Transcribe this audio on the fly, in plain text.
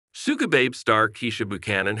Sugababes star Keisha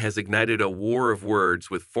Buchanan has ignited a war of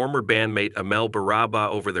words with former bandmate Amelle Berrabah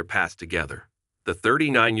over their past together. The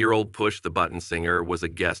 39-year-old push-the-button singer was a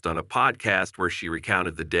guest on a podcast where she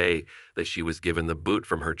recounted the day that she was given the boot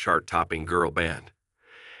from her chart-topping girl band.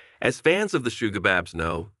 As fans of the Sugababes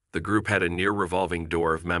know, the group had a near-revolving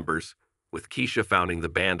door of members, with Keisha founding the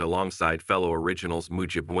band alongside fellow originals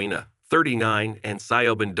Mutya Buena, 39, and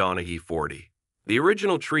Siobhán Donaghy, 40. The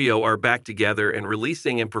original trio are back together and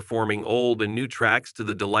releasing and performing old and new tracks to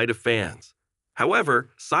the delight of fans. However,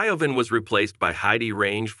 Siobhán was replaced by Heidi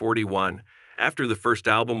Range, 41, after the first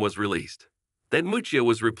album was released. Then Mutya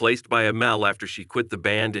was replaced by Amelle after she quit the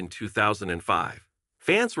band in 2005.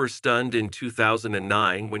 Fans were stunned in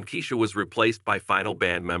 2009 when Keisha was replaced by final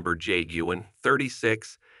band member Jade Ewen,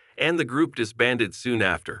 36, and the group disbanded soon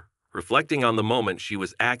after. Reflecting on the moment she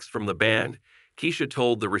was axed from the band, Keisha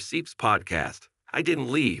told the Receipts podcast, "I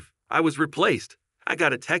didn't leave. I was replaced. I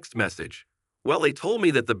got a text message. Well, they told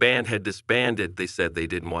me that the band had disbanded. They said they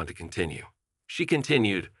didn't want to continue." She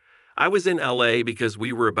continued, "I was in LA because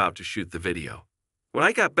we were about to shoot the video. When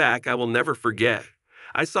I got back, I will never forget.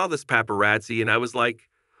 I saw this paparazzi and I was like,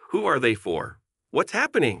 who are they for? What's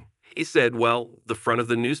happening?" He said, "Well, the front of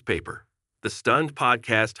the newspaper." The stunned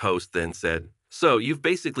podcast host then said, "So you've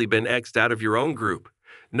basically been X'd out of your own group.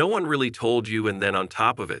 No one really told you, and then on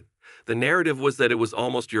top of it, the narrative was that it was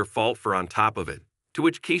almost your fault for on top of it." To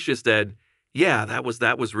which Keisha said, "Yeah, that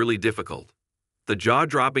was really difficult." The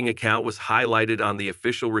jaw-dropping account was highlighted on the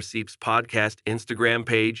official Receipts podcast Instagram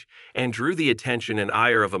page and drew the attention and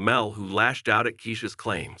ire of Amelle, who lashed out at Keisha's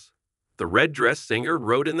claims. The red dress singer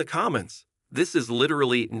wrote in the comments, "This is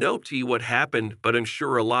literally nope to what happened, but I'm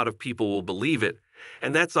sure a lot of people will believe it,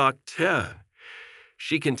 and that's octa."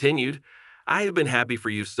 She continued, "I have been happy for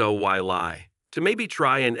you, so why lie? To maybe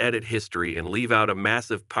try and edit history and leave out a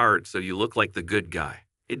massive part so you look like the good guy.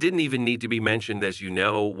 It didn't even need to be mentioned, as you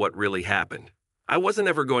know what really happened. I wasn't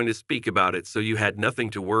ever going to speak about it, so you had nothing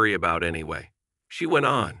to worry about anyway." She went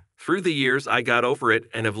on, "Through the years, I got over it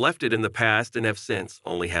and have left it in the past and have since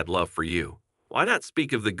only had love for you. Why not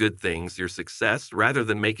speak of the good things, your success, rather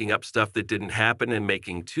than making up stuff that didn't happen and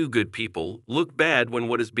making two good people look bad when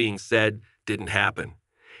what is being said didn't happen?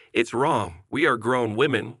 It's wrong. We are grown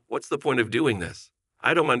women. What's the point of doing this?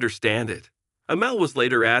 I don't understand it." Amelle was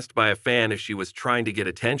later asked by a fan if she was trying to get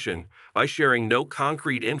attention by sharing no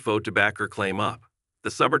concrete info to back her claim up.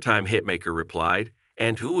 The summertime hitmaker replied,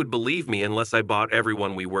 "And who would believe me unless I bought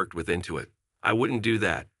everyone we worked with into it? I wouldn't do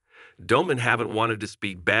that. Doman haven't wanted to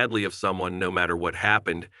speak badly of someone no matter what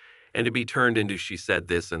happened, and to be turned into she said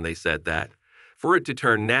this and they said that, for it to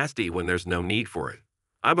turn nasty when there's no need for it.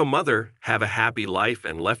 I'm a mother, have a happy life,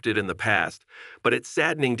 and left it in the past, but it's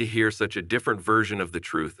saddening to hear such a different version of the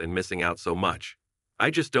truth and missing out so much.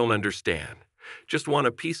 I just don't understand. Just want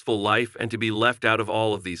a peaceful life and to be left out of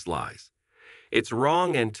all of these lies. It's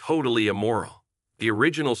wrong and totally immoral." The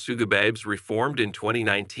original Sugababes reformed in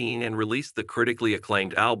 2019 and released the critically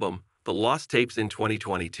acclaimed album, The Lost Tapes, in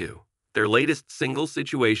 2022. Their latest single,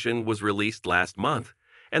 Situation, was released last month,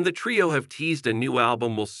 and the trio have teased a new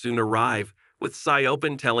album will soon arrive, with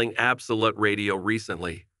Siobhán telling Absolute Radio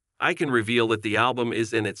recently, "I can reveal that the album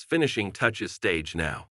is in its finishing touches stage now."